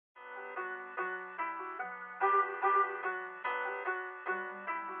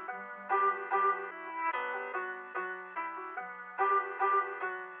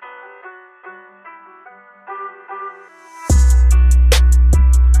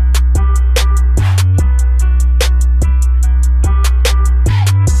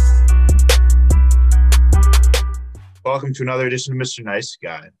welcome to another edition of Mr. Nice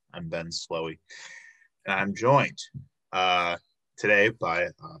Guy. I'm Ben Slowey, and I'm joined today by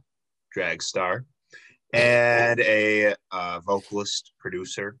a drag star and a vocalist,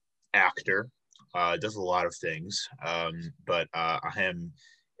 producer, actor. Does a lot of things, but I am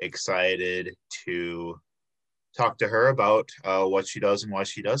excited to talk to her about what she does and why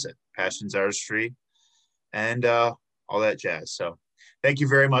she does it. Passions artistry and all that jazz. So thank you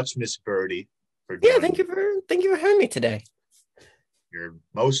very much, Miss Birdie, for Yeah, joining. thank you for having me today. You're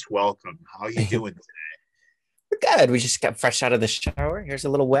most welcome. How are you doing today? We're good. We just got fresh out of the shower. Here's a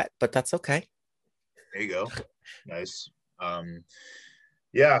little wet, but that's okay. There you go. Nice.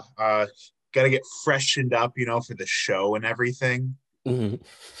 Yeah, gotta get freshened up, for the show and everything. Mhm.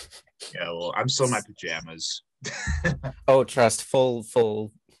 Yeah, well, I'm still in my pajamas. Oh, trust, full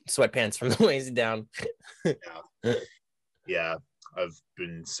sweatpants from the waist down. Yeah, I've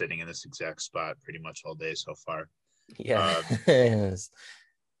been sitting in this exact spot pretty much all day so far. Yeah.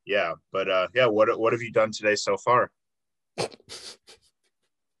 Yeah, but what have you done today so far?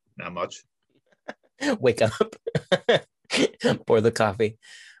 Not much. Wake up. Pour the coffee.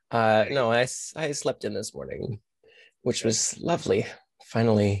 No, I slept in this morning, which was lovely.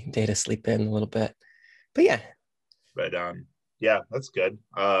 Finally, day to sleep in a little bit. But yeah. But yeah, that's good.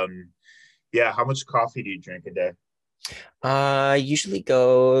 Yeah, how much coffee do you drink a day? I usually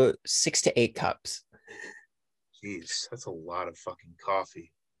go 6 to 8 cups. Jeez, that's a lot of fucking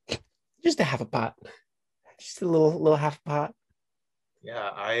coffee. Just a half a pot. Just a little half pot. Yeah,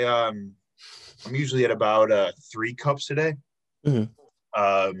 I'm usually at about 3 cups a day.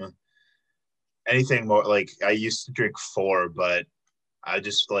 Mm-hmm. Anything more, like I used to drink 4, but I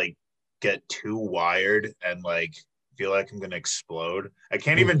just like get too wired and like feel like I'm gonna explode. I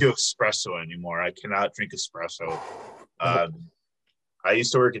can't even do espresso anymore. I cannot drink espresso. I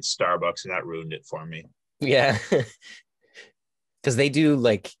used to work at Starbucks and that ruined it for me. Yeah. Because they do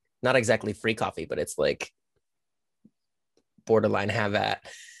like not exactly free coffee, but it's like borderline have at.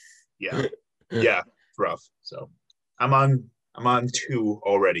 Yeah. Yeah, it's rough. So I'm on 2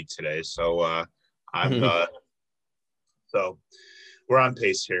 already today. So so we're on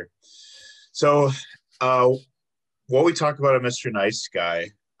pace here. So what we talk about at Mr. Nice Guy,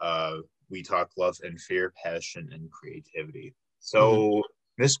 we talk love and fear, passion and creativity. So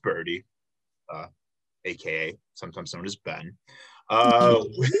Miss Birdie, aka sometimes known as Ben,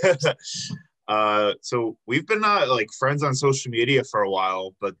 so we've been like friends on social media for a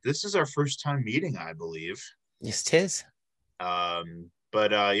while, but this is our first time meeting, I believe. Yes, tis.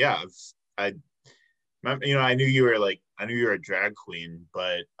 But yeah, I knew you were a drag queen,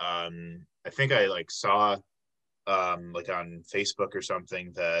 but I think I like saw like on Facebook or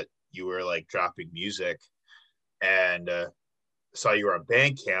something that you were like dropping music, and saw you were on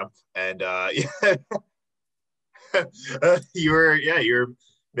Bandcamp, and you're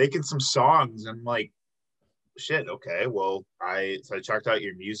making some songs. And I'm like, shit, okay, well, I checked out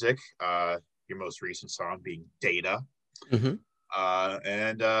your music, your most recent song being Data. Mm-hmm.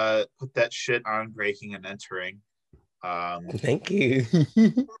 And put that shit on Breaking and Entering. Thank you.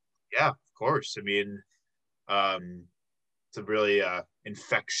 Yeah, of course. I mean, it's a really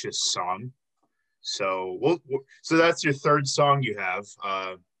infectious song. So so that's your third song you have.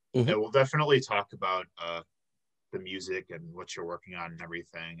 And we'll definitely talk about the music and what you're working on and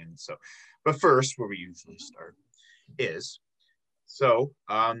everything. And so, but first, where we usually start is so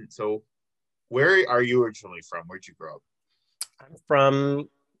where are you originally from? Where'd you grow up? I'm from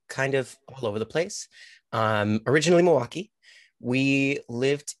kind of all over the place. Originally Milwaukee. We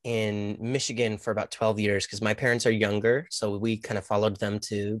lived in Michigan for about 12 years because my parents are younger. So we kind of followed them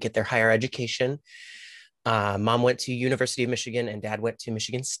to get their higher education. Mom went to University of Michigan and dad went to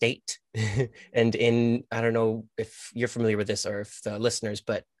Michigan State. And I don't know if you're familiar with this or if the listeners,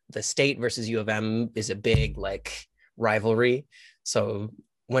 but the state versus U of M is a big like rivalry. So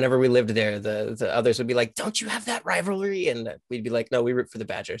whenever we lived there, the others would be like, "Don't you have that rivalry?" And we'd be like, "No, we root for the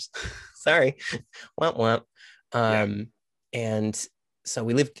Badgers." Sorry, womp womp. And so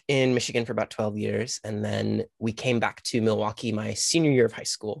we lived in Michigan for about 12 years, and then we came back to Milwaukee my senior year of high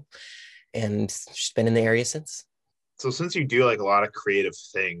school, and just been in the area since. So since you do like a lot of creative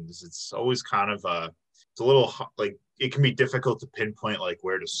things, it's always kind of it's a little like it can be difficult to pinpoint like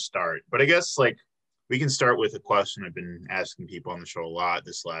where to start. But I guess like we can start with a question I've been asking people on the show a lot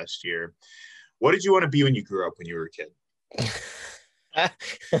this last year. What did you want to be when you grew up when you were a kid?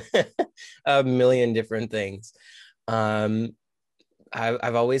 A million different things. I've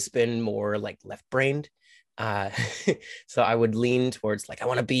always been more like left-brained. So I would lean towards like, I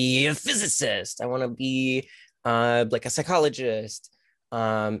want to be a physicist. I want to be like a psychologist.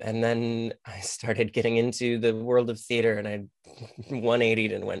 And then I started getting into the world of theater, and I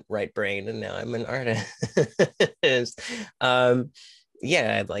 180'd and went right brain, and now I'm an artist. um,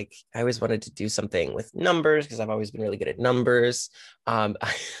 yeah, like I always wanted to do something with numbers because I've always been really good at numbers.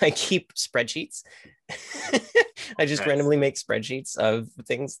 I keep spreadsheets. I just Nice. randomly make spreadsheets of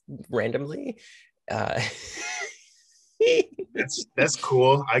things randomly. Uh, That's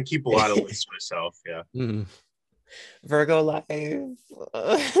cool. I keep a lot of lists myself. Yeah. mm. Virgo life,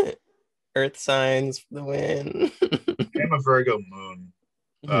 Earth signs for the win. I'm a Virgo moon,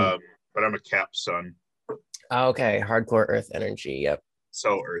 Mhm. but I'm a Cap sun. Okay, hardcore Earth energy. Yep,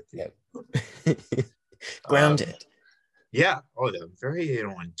 So earthy. yep. Um, Grounded. yeah. Oh, yeah. I'm very,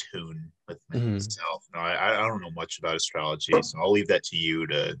 in tune with Mhm. myself. No, I don't know much about astrology, so I'll leave that to you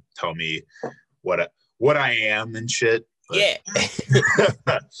to tell me what I am and shit. But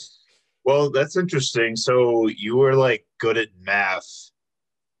Yeah. well, that's interesting. So you were like good at math,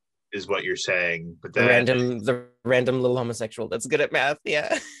 is what you're saying. But then The random little homosexual that's good at math.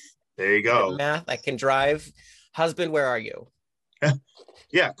 Yeah. there you Good at go. math. I can drive. Husband, where are you?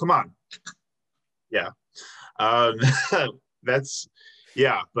 Yeah, come on. Yeah. Um, that's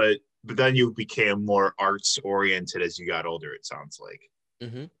yeah, but then you became more arts oriented as you got older, it sounds like.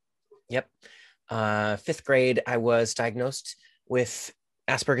 Mm-hmm. Yep. Fifth grade, I was diagnosed with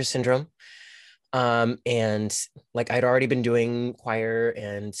Asperger's syndrome. And like I'd already been doing choir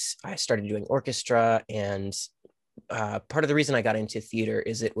and I started doing orchestra. And part of the reason I got into theater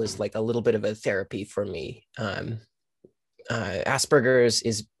is it was like a little bit of a therapy for me. Asperger's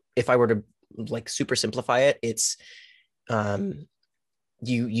is, if I were to like super simplify it, it's um,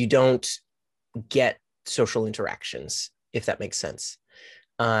 you don't get social interactions, if that makes sense.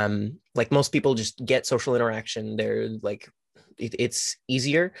 Like most people just get social interaction. They're like it's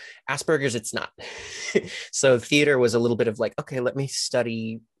easier. Asperger's, it's not. So theater was a little bit of like, okay, let me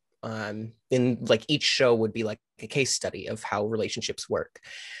study. In like each show would be like a case study of how relationships work.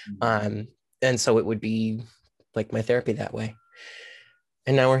 um and so it would be like my therapy that way,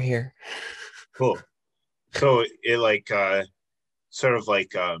 and now we're here. Cool. So it like sort of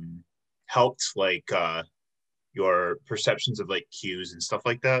like helped like your perceptions of like cues and stuff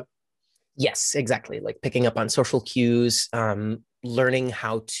like that. Yes, exactly, like picking up on social cues, learning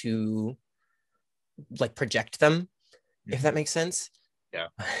how to like project them, if Mm-hmm. that makes sense. Yeah.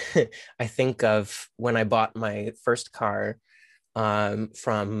 I think of when I bought my first car,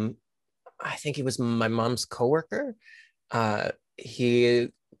 from, I think it was my mom's coworker. He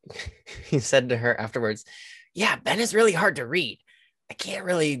he said to her afterwards, "Yeah, Ben is really hard to read. I can't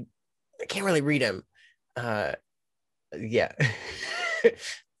really, I can't really read him." Uh, yeah.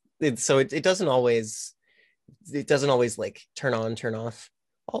 It doesn't always, it doesn't always like turn on, turn off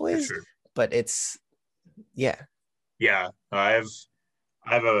For always, sure. but it's, yeah. Yeah. I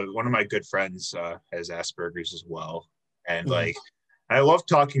have a one of my good friends has Asperger's as well. And Mhm. like I love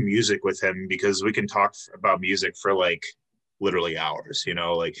talking music with him because we can talk about music for like literally hours,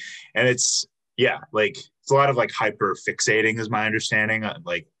 like and it's yeah, like it's a lot of like hyper fixating is my understanding,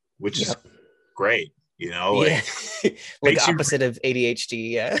 like which is Yep. great, like Yeah. Like makes you opposite of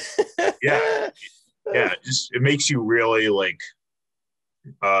ADHD. Yeah. yeah, yeah, just it makes you really like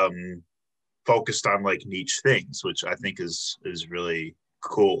um focused on like niche things, which I think is really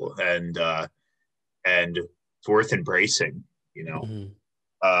cool and it's worth embracing. Mhm.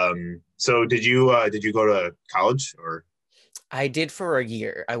 So did you go to college or I did for a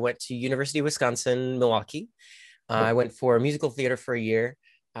year. I went to University of Wisconsin, Milwaukee. I oh. went for musical theater for a year.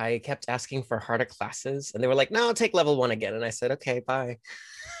 I kept asking for harder classes, and they were like, "No, I'll take level one again." And I said, "Okay, bye,"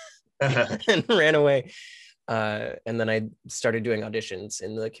 and ran away. And then I started doing auditions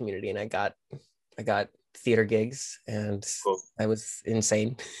in the community, and I got theater gigs, and Cool. I was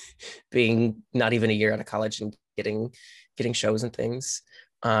insane, being not even a year out of college and getting shows and things.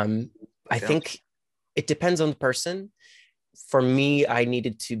 Um, I Yeah, think it depends on the person. For me, I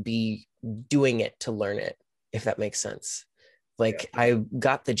needed to be doing it to learn it, if that makes sense. yeah, Like I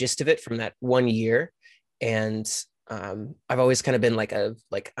got the gist of it from that 1 year, and I've always kind of been like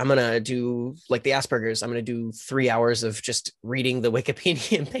I'm gonna do like the Asperger's. I'm gonna do 3 hours of just reading the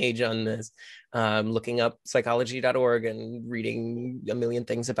Wikipedia page on this, looking up psychology.org and reading a million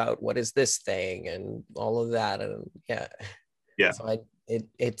things about what is this thing and all of that. And yeah, yeah. so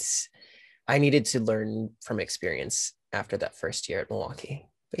it's I needed to learn from experience after that first year at Milwaukee.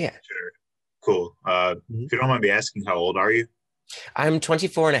 But yeah. Sure. Cool. Mhm. If you don't mind me asking, how old are you? I'm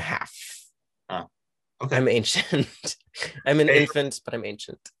 24 and a half. Oh, okay. I'm ancient. I'm an Hey, infant, but I'm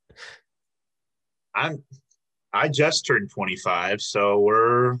ancient. I'm I just turned 25, so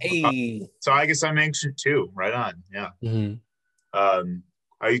we're about, Hey. so I guess I'm ancient too. Right on. Yeah. Mhm. Um,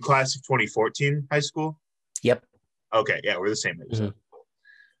 are you class of 2014 high school? Yep. Okay, yeah, we're the same age. Mhm.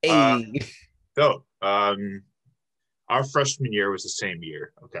 Uh, Hey. so our freshman year was the same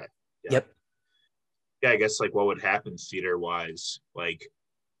year. Okay, yeah, Yep. yeah. I guess like what would happen theater wise, like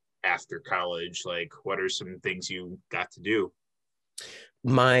after college? Like, what are some things you got to do?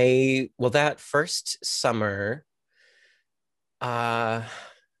 That first summer, uh,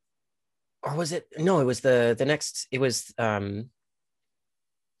 or was it? No, it was the next. It was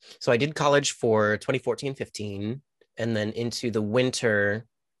so I did college for 2014-15, and then into the winter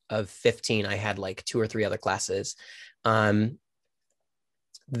of 15, I had like two or three other classes. Um,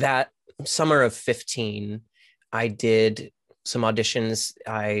 that summer of 15, I did some auditions.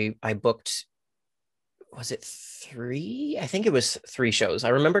 I booked, was it three? I think it was three shows. I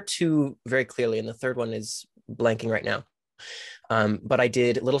remember two very clearly, and the third one is blanking right now. But I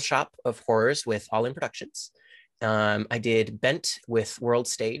did Little Shop of Horrors with All In Productions. I did Bent with World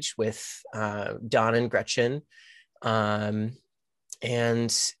Stage with Don and Gretchen. Um,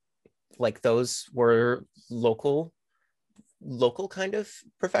 and like those were local kind of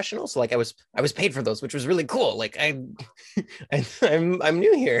professionals. So like I was paid for those, which was really cool. Like I'm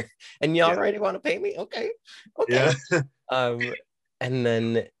new here, and y'all Yeah, already want to pay me? Okay, yeah, okay. Um, and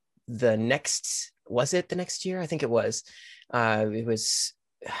then the next, was it the next year? I think it was. It was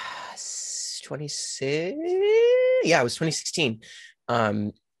 26. Yeah, it was 2016.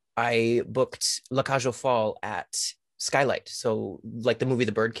 Um, I booked La Cage aux Folles at Skylight. So like the movie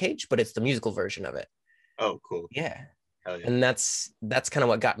The Birdcage, but it's the musical version of it. oh, cool. Yeah. Hell yeah. And that's kind of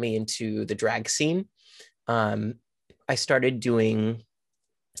what got me into the drag scene. Um, I started doing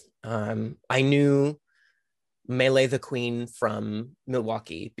I knew Melee the Queen from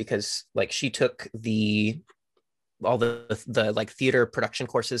Milwaukee because like she took the all the like theater production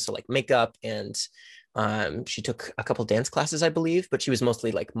courses, so like makeup, and she took a couple dance classes, I believe, but she was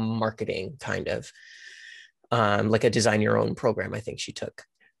mostly like marketing kind of, like a design your own program, I think she took.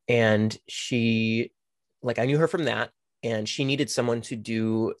 And she, like, I knew her from that, and she needed someone to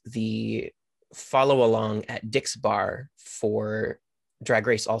do the follow along at Dick's Bar for Drag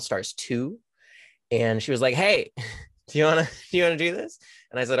Race All Stars 2. And she was like, "Hey, do you want to do this?"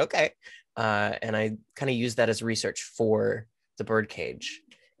 And I said, "Okay." And I kind of used that as research for the Birdcage,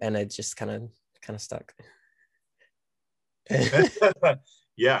 and it just kind of stuck.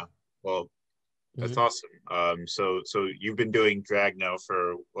 Yeah. Well, that's Mhm. awesome. So you've been doing drag now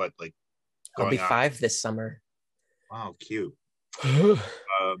for what, like I'll be going on? 5 this summer. Wow, cute. Thank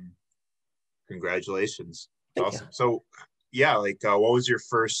Um, Congratulations. It's you. awesome. So yeah, like what was your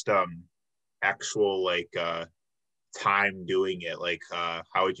first actual like time doing it? Like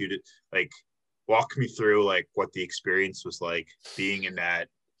how would you do, like walk me through like what the experience was like being in that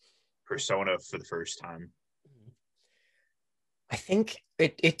persona for the first time? I think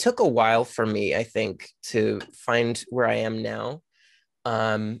it took a while for me, I think, to find where I am now.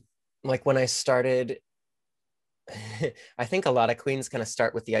 Um, like when I started, I think a lot of queens kind of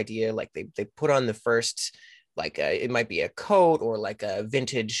start with the idea like they put on the first, like it might be a coat or like a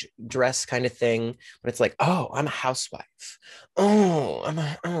vintage dress kind of thing, but it's like, oh, I'm a housewife. I'm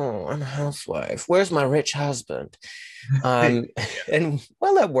a housewife. Where's my rich husband? Um, and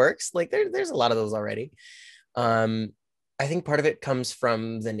well, that works. Like there's a lot of those already. Um, I think part of it comes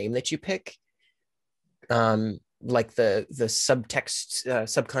from the name that you pick. Like the subtext,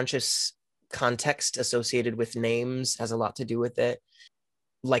 subconscious context associated with names has a lot to do with it.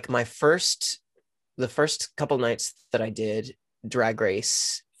 Like the first couple nights that I did Drag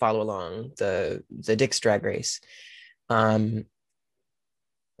Race follow along, the Dick's Drag Race, um,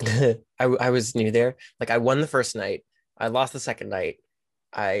 I was new there. Like I won the first night, I lost the second night,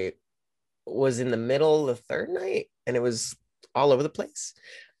 I was in the middle the third night, and it was all over the place.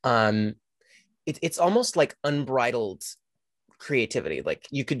 Um, it's almost like unbridled creativity. Like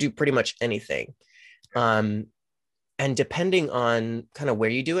you could do pretty much anything. Um, and depending on kind of where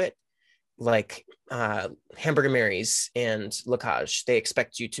you do it, like Hamburger Mary's and La Cage, they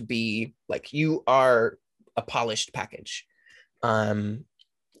expect you to be like you are a polished package. Um,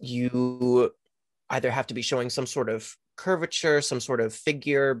 you either have to be showing some sort of curvature, some sort of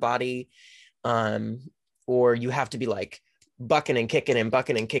figure, body, um, or you have to be like bucking and kicking and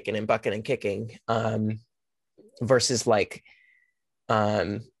bucking and kicking and bucking and kicking, versus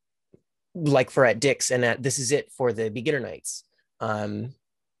um, like for at Dick's and at This Is It for the beginner nights. Um,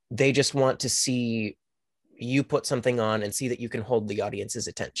 they just want to see you put something on and see that you can hold the audience's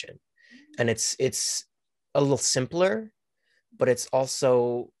attention. And it's a little simpler, but it's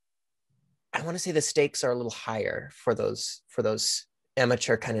also, I want to say the stakes are a little higher for those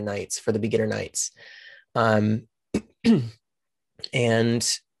amateur kind of nights, for the beginner nights. Um, And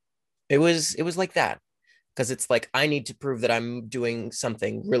it was like that, because it's like I need to prove that I'm doing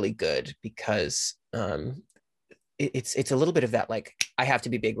something really good, because it's a little bit of that, like I have to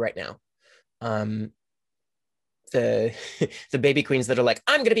be big right now. Um, the the baby queens that are like,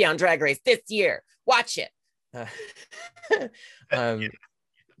 I'm gonna be on Drag Race this year, watch it. Uh, Yeah, um,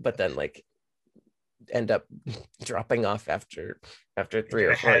 but then like end up dropping off after they three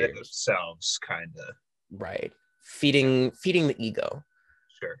get or four ahead of years. themselves, kind of. Right. Yeah, Feeding the ego.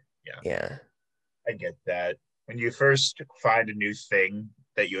 sure. Yeah, Yeah. I get that. When you first find a new thing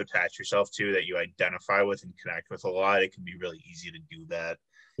that you attach yourself to, that you identify with and connect with a lot, it can be really easy to do that.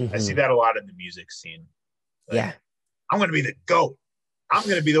 I see Hmm. that a lot in the music scene. Like, Yeah. I'm going to be the GOAT. I'm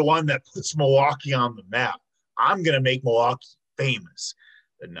going to be the one that puts Milwaukee on the map. I'm going to make Milwaukee famous.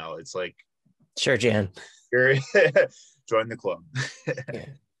 But no, it's like, Sure, Jan. you're join the club. Yeah.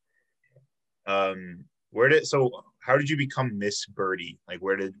 How did you become Miss Birdie? Like,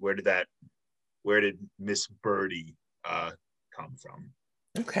 where did Miss Birdie come from?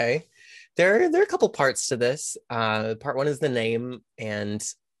 Okay. There are a couple parts to this. Part one is the name, and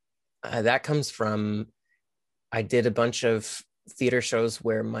that comes from I did a bunch of theater shows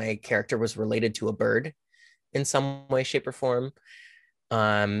where my character was related to a bird in some way, shape, or form.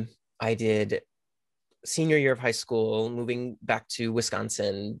 Um, I did senior year of high school, moving back to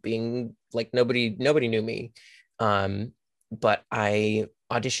Wisconsin, being like nobody knew me. Um, but I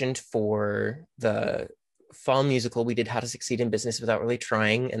auditioned for the fall musical. We did How to Succeed in Business Without Really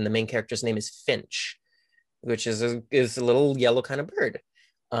Trying, and the main character's name is Finch, which is a little yellow kind of bird.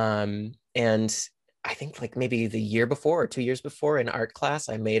 And I think like maybe the year before or 2 years before in art class,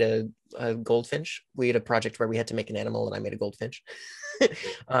 I made a goldfinch. We had a project where we had to make an animal, and I made a goldfinch.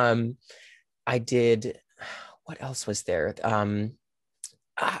 um, I did. What else was there?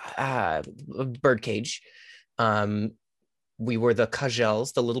 Birdcage. Um, we were the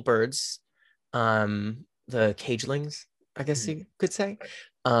cagelles, the little birds, the cagelings, I guess Hmm. you could say. Right.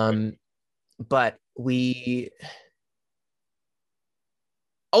 Um, but we,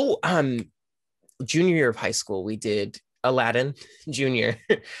 oh, junior year of high school, we did Aladdin Junior,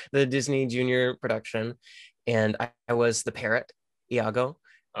 the Disney Junior production, and I was the parrot, Iago,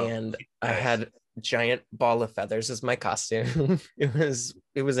 Oh, and I nice. had giant ball of feathers as my costume.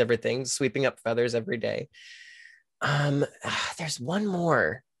 It was everything, sweeping up feathers every day. There's one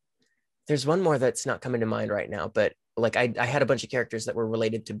more. There's one more that's not coming to mind right now, but like I had a bunch of characters that were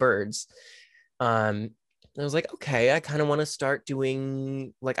related to birds. Um, I was like, okay, I kind of want to start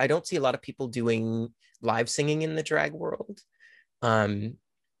doing, like, I don't see a lot of people doing live singing in the drag world. Um,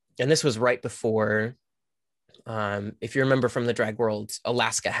 and this was right before, if you remember from the drag world,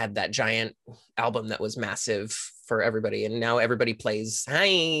 Alaska had that giant album that was massive for everybody. And now everybody plays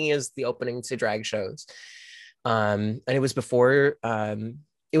Hi as the opening to drag shows. And it was before,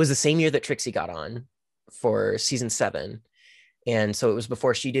 it was the same year that Trixie got on for season 7. And so it was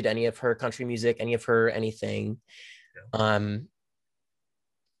before she did any of her country music, any of her anything. Um,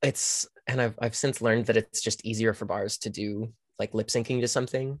 and I've since learned that it's just easier for bars to do like lip syncing to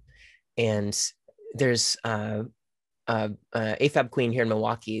something. And there's AFAB Queen here in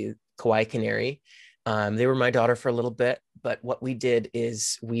Milwaukee, Kawaii Canary. They were my daughter for a little bit, but what we did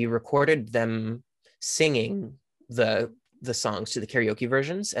is we recorded them singing the songs to the karaoke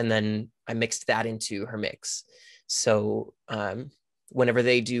versions, and then I mixed that into her mix. So whenever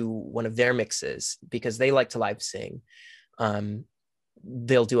they do one of their mixes, because they like to live sing, um,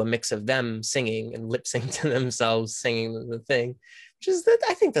 they'll do a mix of them singing and lip sync to themselves singing the thing, which is that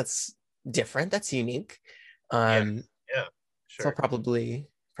I think that's different. That's unique. Yeah. Um, Yeah. so I'll Sure.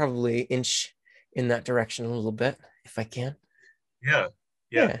 probably inch in that direction a little bit if I can. Yeah.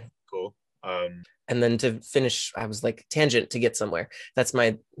 Yeah. Yeah. Cool. And then to finish, I was like tangent to get somewhere. That's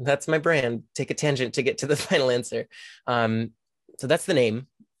my brand. Take a tangent to get to the final answer. Um, so that's the name.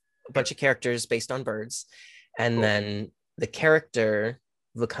 A bunch Sure. of characters based on birds, and Cool. then the character,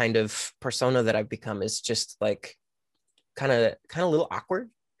 the kind of persona that I've become is just like kind of a little awkward,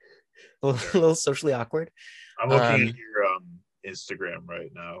 a Sure. little socially awkward. I'm looking at Um, your Instagram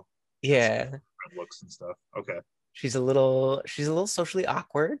right now and seeing yeah, different looks and stuff. Okay. she's a little socially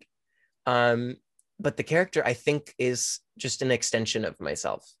awkward. Um, but the character I think is just an extension of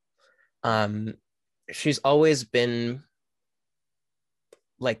myself. Um, she's always been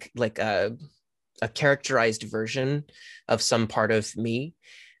like a characterized version of some part of me.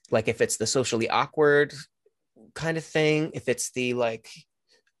 Like if it's the socially awkward kind of thing, if it's the like,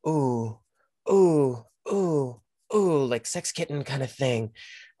 ooh, ooh, ooh, ooh, like sex kitten kind of thing.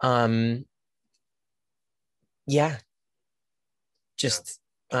 Um, yeah, Yeah. just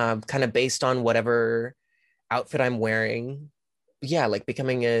kind of based on whatever outfit I'm wearing, yeah, like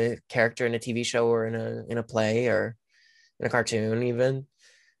becoming a character in a TV show or in a play or in a cartoon even.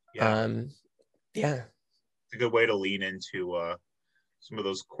 Yeah, Um, yeah. it's a good way to lean into some of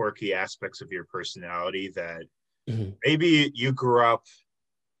those quirky aspects of your personality that Mhm. maybe you grew up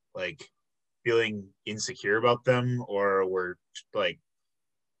like feeling insecure about them or were like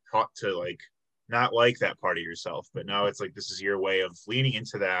taught to like not like that part of yourself, but now it's like this is your way of leaning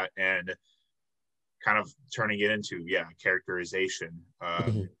into that and kind of turning it into characterization,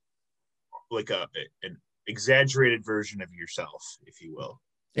 Mhm. like an exaggerated version of yourself, if you will.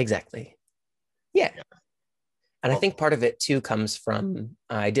 Exactly. Yeah. Yeah, And I love think part of it too comes from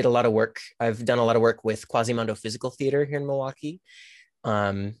I did a lot of work. I've done a lot of work with Quasimodo Physical Theater here in Milwaukee.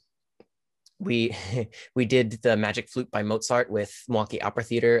 Um, we we did the Magic Flute by Mozart with Milwaukee Opera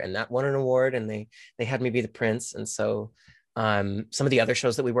Theater, and that won an award. And they had me be the prince. And so some of the other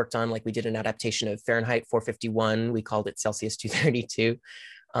shows that we worked on, like we did an adaptation of Fahrenheit 451. We called it Celsius 232.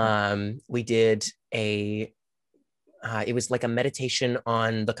 it. We did a it was like a meditation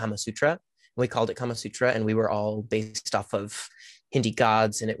on the Kama Sutra. We called it Kama Sutra, and we were all based off of Hindi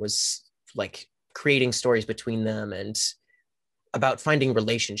gods, and it was like creating stories between them and about finding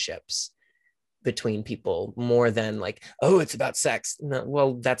relationships between people more than like, oh, it's about sex. No,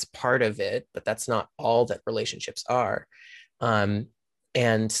 well, that's part of it, but that's not all that relationships are. Um,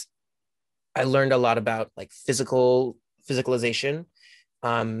 and I learned a lot about like physicalization,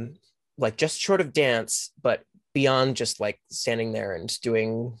 um, like just short of dance, but beyond just like standing there and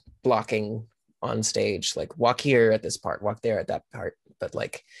doing blocking on stage, like walk here at this part, walk there at that part, but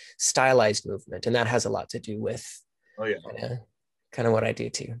like stylized movement. And that has a lot to do with Oh yeah, kind of what I do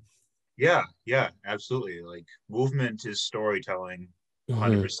too. yeah, absolutely. Like movement is storytelling,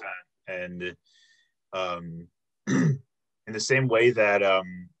 100%, and um, in the same way that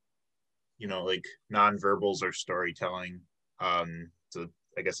like nonverbals are storytelling. So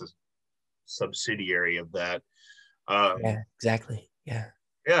I guess a subsidiary of that. Yeah, exactly. Yeah.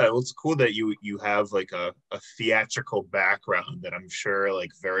 Yeah, it's cool that you have like a theatrical background that I'm sure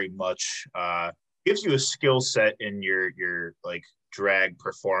like very much gives you a skill set in your like drag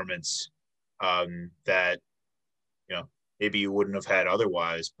performance that you know maybe you wouldn't have had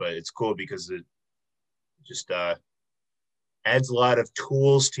otherwise. But it's cool because it just adds a lot of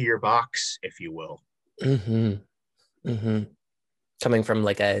tools to your box, if you will. hmm hmm Coming from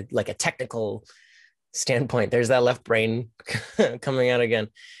like a technical standpoint, there's that left brain coming out again.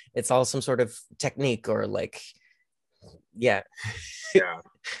 It's all some sort of technique or like, yeah. Yeah,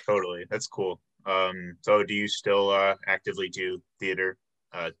 totally. That's cool. So do you still actively do theater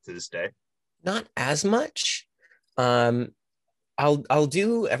to this day? Not as much. Um, I'll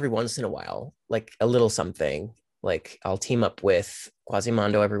do every once in a while, like a little something. Like I'll team up with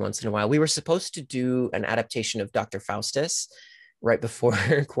Quasimodo every once in a while. We were supposed to do an adaptation of Dr. Faustus right before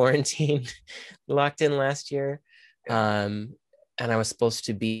quarantine locked in last year. Yeah. And I was supposed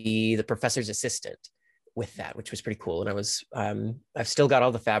to be the professor's assistant with that, which was pretty cool. And I've still got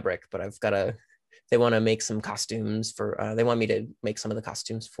all the fabric, but they want to make some costumes they want me to make some of the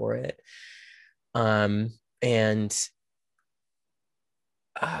costumes for it. And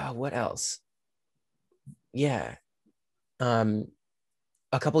what else? Yeah. Um,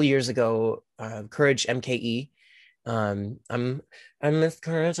 a couple years ago, Courage MKE. I'm with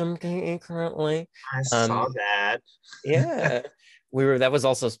Courage MKE currently. I saw Um, that. yeah, that was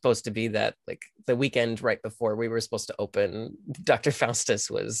also supposed to be that like the weekend right before we were supposed to open. Dr. Faustus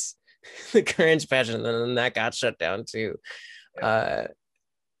was the Courage pageant, and then that got shut down too. Yeah. Uh,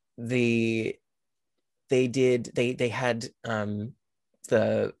 the they had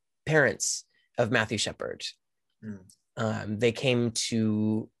the parents of Matthew Shepard. Mm. They came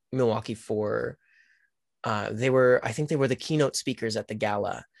to Milwaukee for I think they were the keynote speakers at the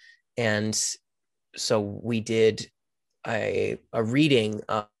gala, and so we did a reading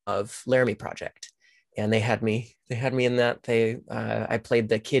of Laramie Project, and they had me in that. I played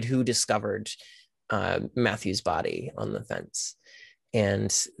the kid who discovered Matthew's body on the fence,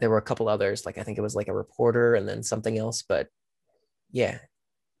 and there were a couple others, like I think it was like a reporter and then something else, but yeah.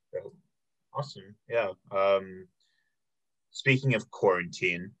 Awesome. Yeah. Speaking of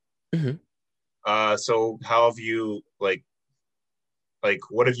quarantine, Mhm. so how have you like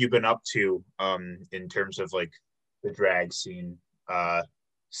what have you been up to in terms of like the drag scene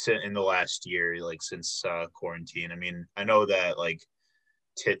in the last year, like since quarantine? I mean, I know that like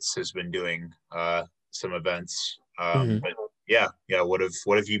Tits has been doing some events. Mhm. But yeah, what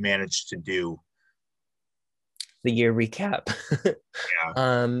have you managed to do? The year recap. Yeah.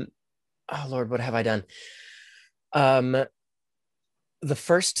 um oh Lord, what have I done? um the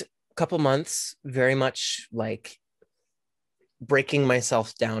first couple months very much like breaking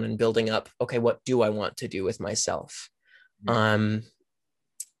myself down and building up, okay, what do I want to do with myself? um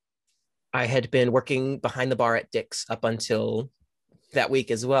I had been working behind the bar at Dick's up until that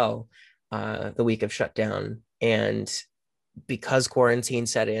week as well, the week of shutdown. And because quarantine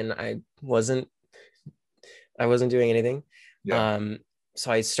set in, I wasn't doing anything. Yeah.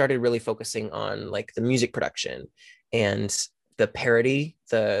 So I started really focusing on like the music production and the parody,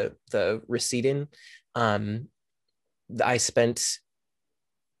 the receding. Um, I spent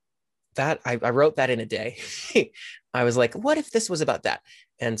that I wrote that in a day. I was like, what if this was about that?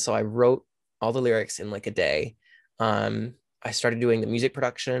 And so I wrote all the lyrics in like a day. I started doing the music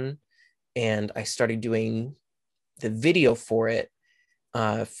production, and I started doing the video for it,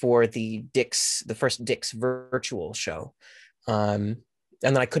 for the first Dick's virtual show. And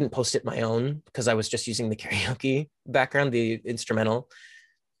then I couldn't post it my own because I was just using the karaoke background, the instrumental.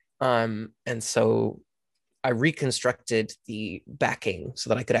 And so I reconstructed the backing so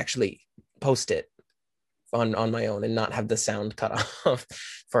that I could actually post it on my own and not have the sound cut off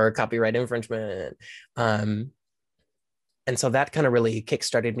for copyright infringement. And so that kind of really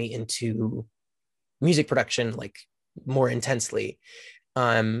kickstarted me into music production, like more intensely.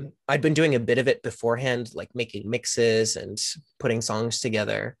 I'd been doing a bit of it beforehand, like making mixes and putting songs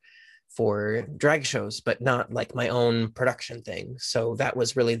together for drag shows, but not like my own production thing. So that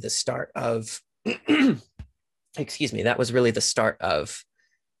was really the start of, excuse me, that was really the start of,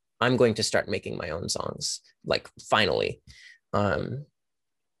 I'm going to start making my own songs, like finally.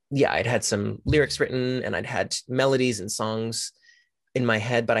 Yeah, I'd had some lyrics written and I'd had melodies and songs in my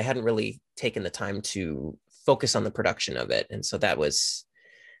head, but I hadn't really taken the time to focus on the production of it. And so that was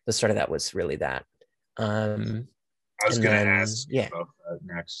the start of that, was really that. I was going to ask you about that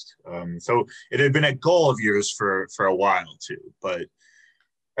next. So it had been a goal of yours for a while too, but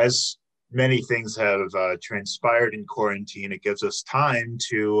as many things have transpired in quarantine, it gives us time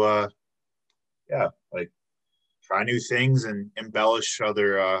to, like try new things and embellish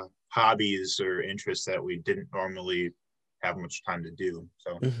other hobbies or interests that we didn't normally have much time to do.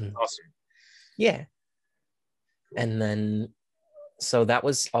 So awesome. Yeah. And then, so that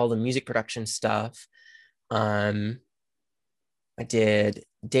was all the music production stuff. I did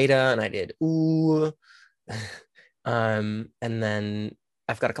Data and I did Ooh. And then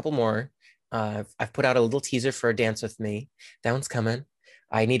I've got a couple more. I've put out a little teaser for Dance With Me. That one's coming.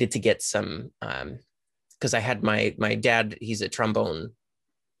 I needed to get some, because I had my dad, he's a trombone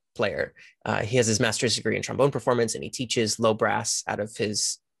player. He has his master's degree in trombone performance, and he teaches low brass out of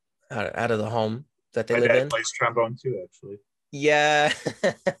out of the home that they My live dad in. plays trombone too, actually. Yeah.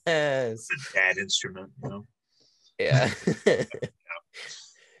 It's a dad instrument, you know. Yeah.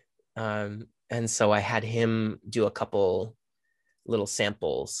 And so I had him do a couple little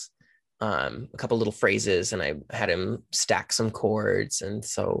samples, a couple little phrases, and I had him stack some chords. And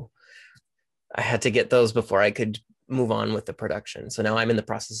so I had to get those before I could move on with the production. So now I'm in the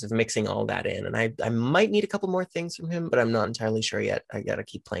process of mixing all that in, and I might need a couple more things from him, but I'm not entirely sure yet. I got to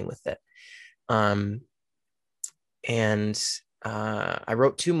keep playing with it. And I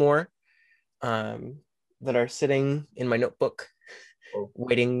wrote two more that are sitting in my notebook,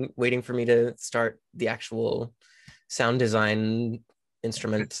 waiting for me to start the actual sound design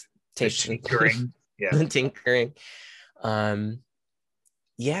instrumentation. Tinkering. Yeah. Tinkering.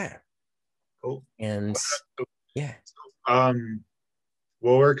 Yeah. Cool. And yeah.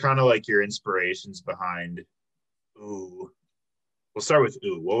 What were kind of like your inspirations behind Ooh? We'll start with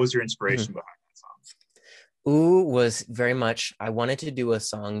Ooh. What was your inspiration behind that song? Ooh was very much, I wanted to do a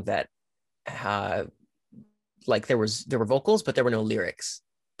song that like there were vocals, but there were no lyrics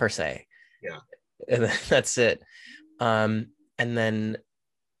per se. Yeah. And that's it. And then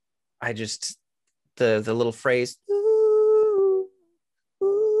I just, the little phrase, ooh,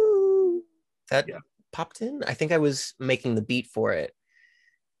 ooh, that popped in. I think I was making the beat for it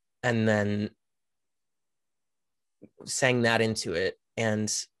and then sang that into it and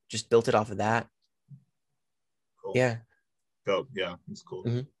just built it off of that. Cool. Yeah. Oh, yeah, it's cool.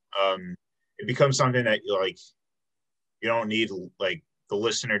 It becomes something that you like, you don't need, like the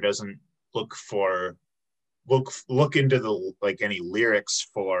listener doesn't look into the like any lyrics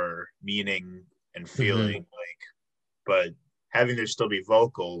for meaning and feeling, like, but having there still be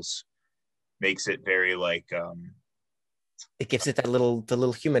vocals makes it very like it gives it that the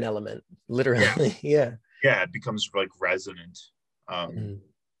little human element, literally. Yeah. Yeah, it becomes like resonant.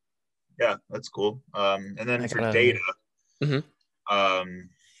 Yeah, that's cool. And then for Data,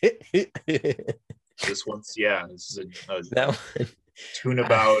 this one's, this is a tune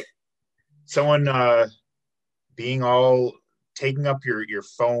about someone being all taking up your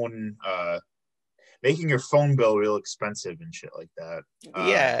phone, making your phone bill real expensive and shit like that.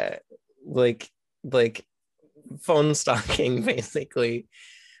 Yeah, like phone stalking, basically.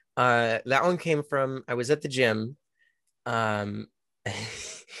 That one came from, I was at the gym, um,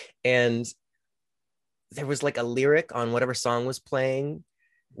 and there was like a lyric on whatever song was playing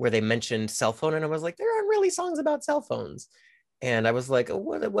where they mentioned cell phone, and I was like, there aren't really songs about cell phones. And I was like,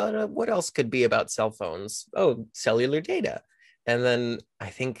 what else could be about cell phones? Oh, cellular data. And then I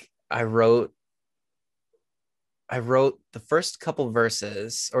think I wrote the first couple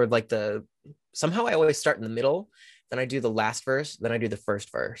verses, or like somehow I always start in the middle, then I do the last verse, then I do the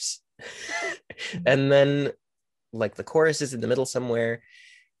first verse. And then like the chorus is in the middle somewhere.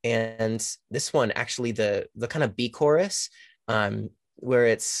 And this one actually, the kind of B chorus, where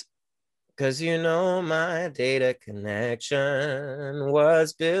it's, because my data connection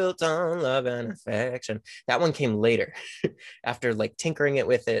was built on love and affection. That one came later after like tinkering it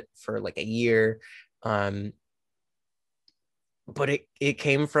with it for like a year. But it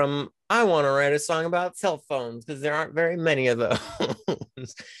came from, I want to write a song about cell phones because there aren't very many of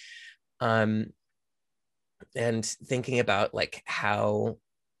those. And thinking about like how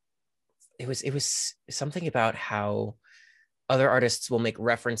it was something about how other artists will make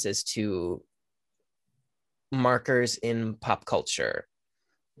references to markers in pop culture,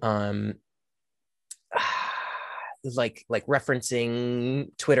 um like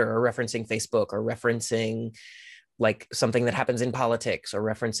referencing Twitter or referencing Facebook or referencing like something that happens in politics or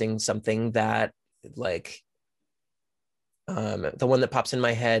referencing something that like the one that pops in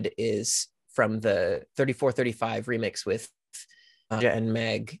my head is from the 3435 remix with and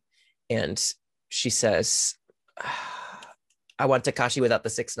Meg, and she says, I want Takashi without the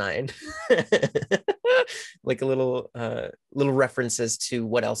 6ix9ine. Like a little references to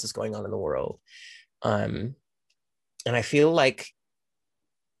what else is going on in the world. And I feel like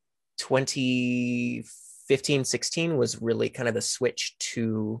 2015-16 was really kind of the switch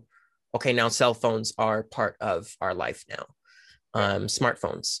to, okay, now cell phones are part of our life now.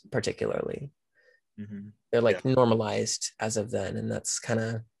 Smartphones particularly. Mm-hmm. They're like normalized as of then, and that's kind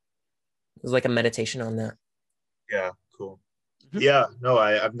of, it was like a meditation on that. Yeah, cool. Yeah, no,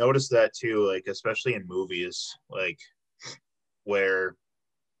 I've noticed that too, like especially in movies, like where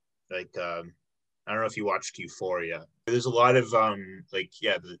like I don't know if you watched Euphoria. There's a lot of like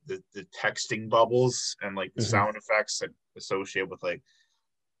the texting bubbles and like the sound effects that associate with like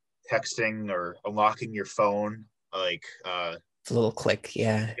texting or unlocking your phone, like it's a little click,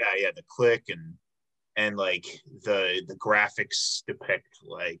 yeah, the click and like the graphics depict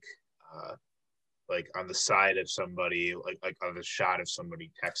like on the side of somebody, like on the shot of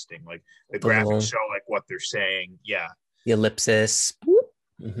somebody texting, like the graphics show like what they're saying. Yeah. The ellipsis.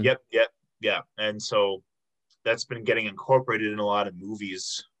 Mm-hmm. Yep. And so that's been getting incorporated in a lot of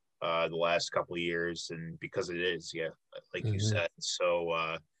movies the last couple of years, and because it is, like you said,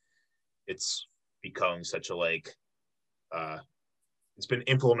 so it's become such a like it's been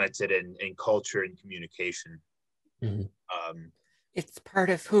implemented in culture and communication. It's part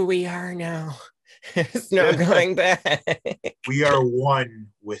of who we are now. There's no going back. We are one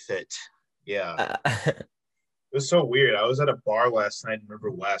with it. Yeah. It was so weird. I was at a bar last night in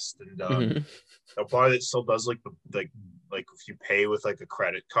River West, and a bar that still does like like if you pay with like a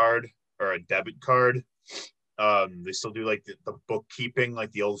credit card or a debit card, they still do like the bookkeeping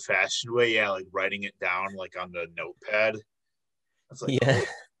like the old fashioned way. Yeah, like writing it down like on the notepad. It's like, yeah.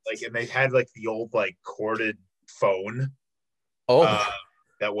 Like, and they had like the old like corded phone.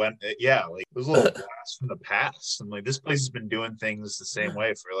 That went, like it was a little blast from the past. And like this place has been doing things the same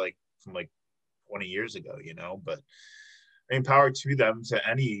way for like from like 20 years ago, but I mean, power to them, to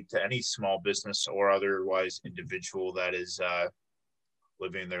any small business or otherwise individual that is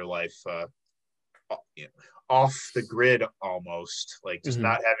living their life off the grid, almost like just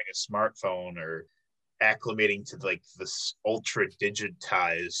not having a smartphone or acclimating to like this ultra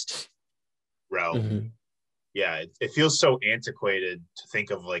digitized realm. Yeah, it feels so antiquated to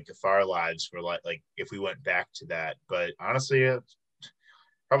think of like if our lives were like if we went back to that. But honestly, it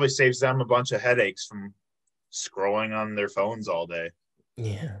probably saves them a bunch of headaches from scrolling on their phones all day.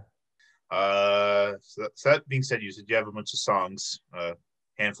 Yeah. So that being said, you said you have a bunch of songs,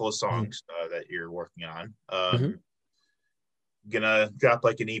 handful of songs that you're working on. Gonna drop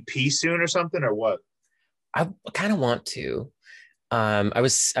like an EP soon or something, or what? I kind of want to. I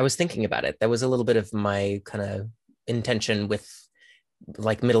was thinking about it. That was a little bit of my kind of intention with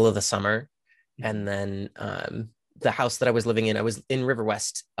like middle of the summer. And then the house that I was living in, I was in River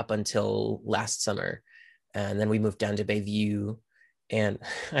West up until last summer. And then we moved down to Bayview. and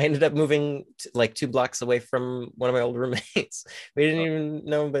I ended up moving like 2 blocks away from one of my old roommates. We didn't even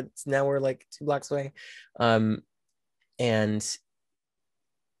know, but now we're like 2 blocks away. And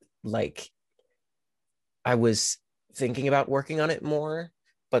like I was thinking about working on it more,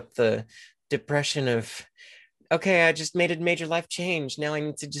 but the depression of, okay, I just made a major life change. Now I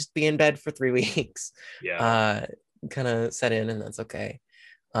need to just be in bed for 3 weeks. Yeah. Uh, kind of set in, and that's okay.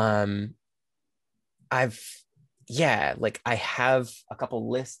 Um, I've yeah, like I have a couple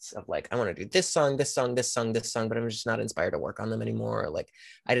lists of like I want to do this song, this song, this song, this song, but I'm just not inspired to work on them anymore. Like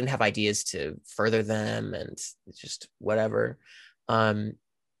I didn't have ideas to further them, and just whatever. Um,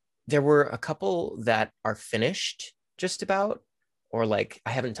 there were a couple that are finished just about, or like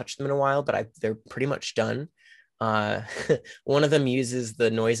I haven't touched them in a while, but they're pretty much done. Uh, one of them uses the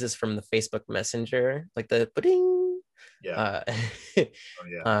noises from the Facebook Messenger, like the ding. Yeah. Uh, Oh,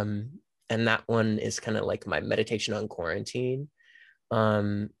 yeah. and that one is kind of like my meditation on quarantine.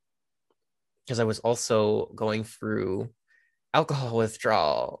 Because I was also going through alcohol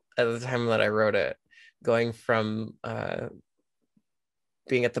withdrawal at the time that I wrote it, going from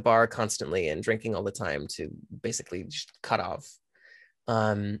being at the bar constantly and drinking all the time to basically just cut off.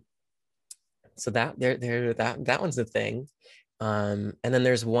 So that one's the thing. And then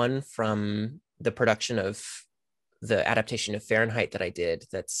there's one from the production of the adaptation of Fahrenheit that I did.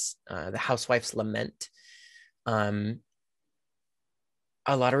 That's The Housewife's Lament. A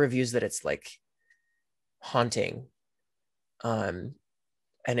lot of reviews that it's like haunting. And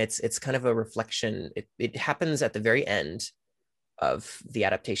it's kind of a reflection. It happens at the very end of the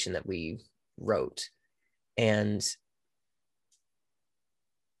adaptation that we wrote. And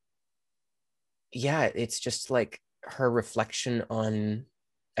yeah, it's just like her reflection on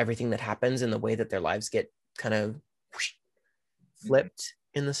everything that happens and the way that their lives get kind of flipped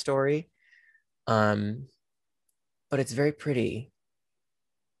in the story. But it's very pretty.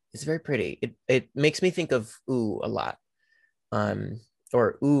 It's very pretty. It makes me think of Ooh a lot.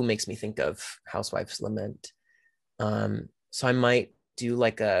 Or Ooh makes me think of Housewife's Lament. So I might do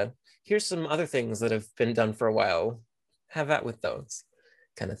like here's some other things that have been done for a while. Have that with those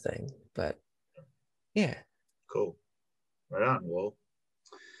kind of thing. But yeah. Cool. Right on. Well,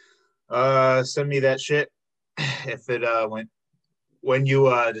 send me that shit if it when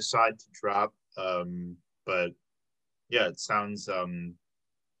you decide to drop. But yeah, it sounds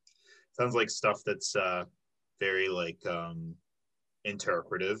like stuff that's very like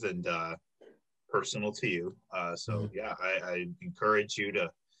interpretive and personal to you. So yeah, I encourage you to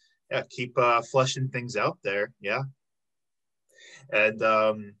keep fleshing things out there. Yeah. And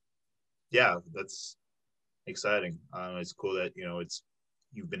yeah, that's exciting. It's cool that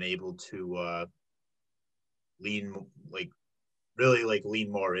you've been able to lean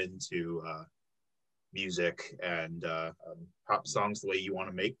lean more into music and pop songs the way you want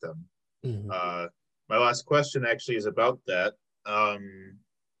to make them. My last question actually is about that.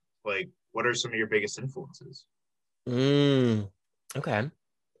 Like, what are some of your biggest influences? Okay.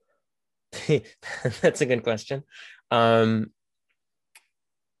 That's a good question.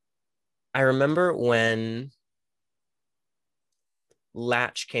 I remember when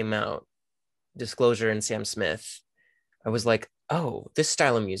Latch came out, Disclosure and Sam Smith, I was like, oh, this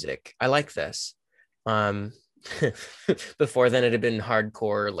style of music, I like this. Before then it had been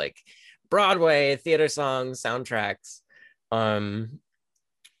hardcore, like Broadway, theater songs, soundtracks.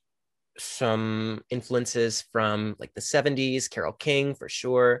 Some influences from like the 70s, Carole King for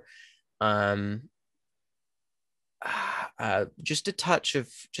sure. Just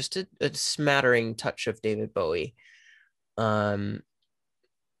a smattering touch of David Bowie. Karen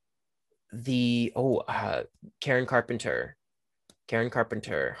Carpenter,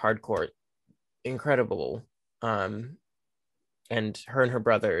 hardcore, incredible. And her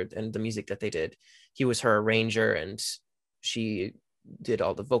brother and the music that they did. He was her arranger and she did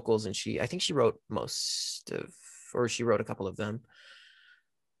all the vocals, and I think she wrote she wrote a couple of them.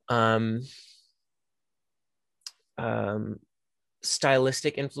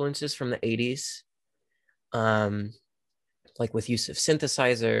 Stylistic influences from the 80s, like with use of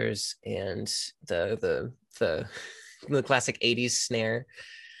synthesizers and the classic 80s snare.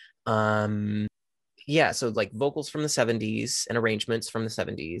 Yeah, so like vocals from the 70s and arrangements from the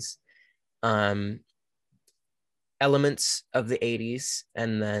 70s, elements of the 80s,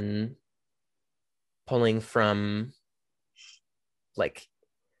 and then pulling from like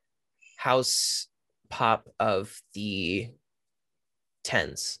house pop of the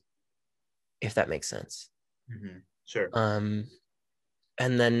 10s, if that makes sense. Sure. And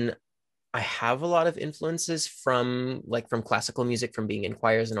then I have a lot of influences from classical music, from being in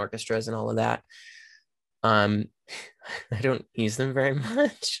choirs and orchestras and all of that. Um, I don't use them very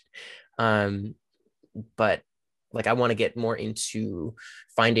much. Um, but like I want to get more into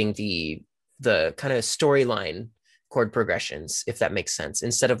finding the kind of storyline chord progressions, if that makes sense,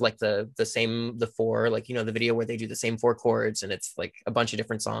 instead of like the four, like the video where they do the same four chords and it's like a bunch of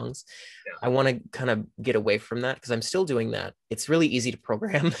different songs. Yeah. I want to kind of get away from that because I'm still doing that. It's really easy to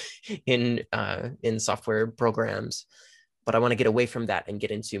program in software programs, but I want to get away from that and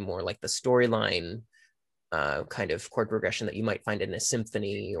get into more like the storyline kind of chord progression that you might find in a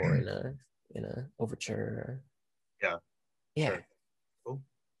symphony or in a overture. Yeah. Yeah. Sure. Cool.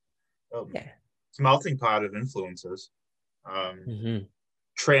 Yeah. It's a melting pot of influences. Mm-hmm.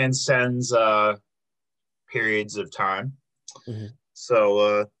 Transcends periods of time. Mm-hmm.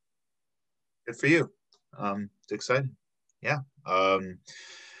 So good for you. It's exciting. Yeah.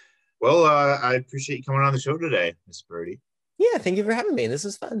 Well, I appreciate you coming on the show today, Miss Birdie. Yeah, thank you for having me. This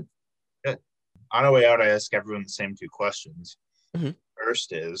is fun. Good. On our way out, I ask everyone the same two questions. Mm-hmm.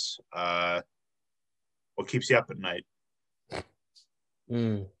 First is, what keeps you up at night?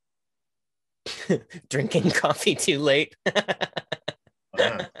 Drinking coffee too late.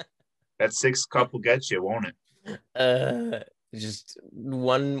 That 6 cup will get you, won't it? Just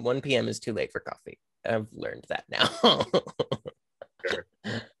 1 p.m. is too late for coffee. I've learned that now. Sure.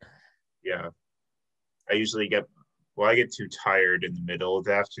 Yeah. I usually get too tired in the middle of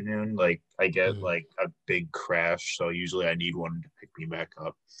the afternoon. Like I get like a big crash. So usually I need one to pick me back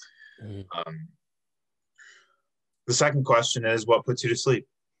up. The second question is, what puts you to sleep?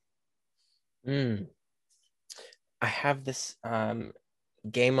 I have this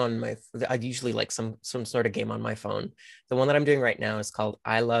game on my, I usually like some sort of game on my phone. The one that I'm doing right now is called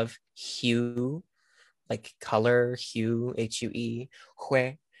I Love Hue, like color, hue, Hue, hue.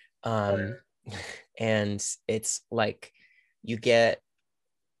 And it's like you get,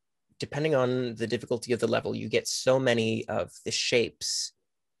 depending on the difficulty of the level, you get so many of the shapes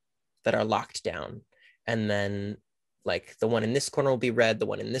that are locked down. And then like the one in this corner will be red, the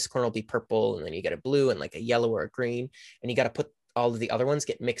one in this corner will be purple, and then you get a blue and like a yellow or a green, and you got to put all of the other ones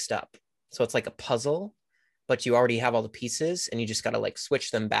get mixed up. So it's like a puzzle, but you already have all the pieces and you just got to like switch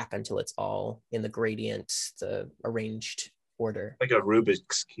them back until it's all in the gradient, the arranged order. Like a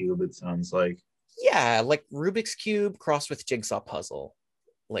Rubik's Cube, it sounds like. Yeah, like Rubik's Cube crossed with jigsaw puzzle.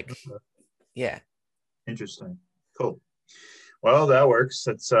 Like, yeah. Interesting. Cool. Well, that works.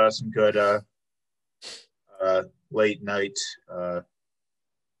 That's some good late night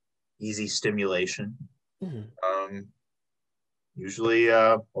easy stimulation. Usually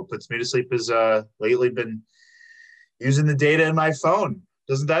what puts me to sleep is lately been using the data in my phone.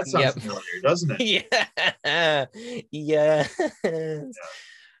 Doesn't that sound familiar? Doesn't it? Yeah.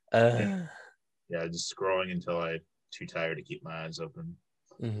 Yeah, just scrolling until I'm too tired to keep my eyes open.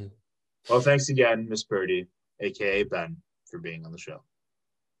 Well, thanks again, Miss Birdie, aka Ben, for being on the show.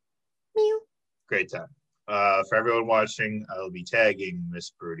 Meow. Great time. For everyone watching, I'll be tagging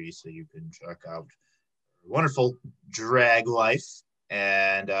Miss Birdie so you can check out her wonderful drag life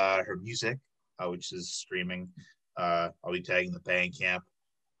and her music, which is streaming. I'll be tagging the Bandcamp.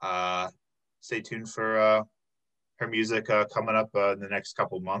 Stay tuned for her music coming up in the next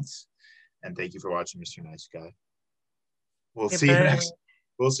couple months. And thank you for watching, Mr. Nice Guy. We'll see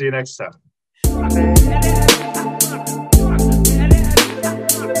you next time.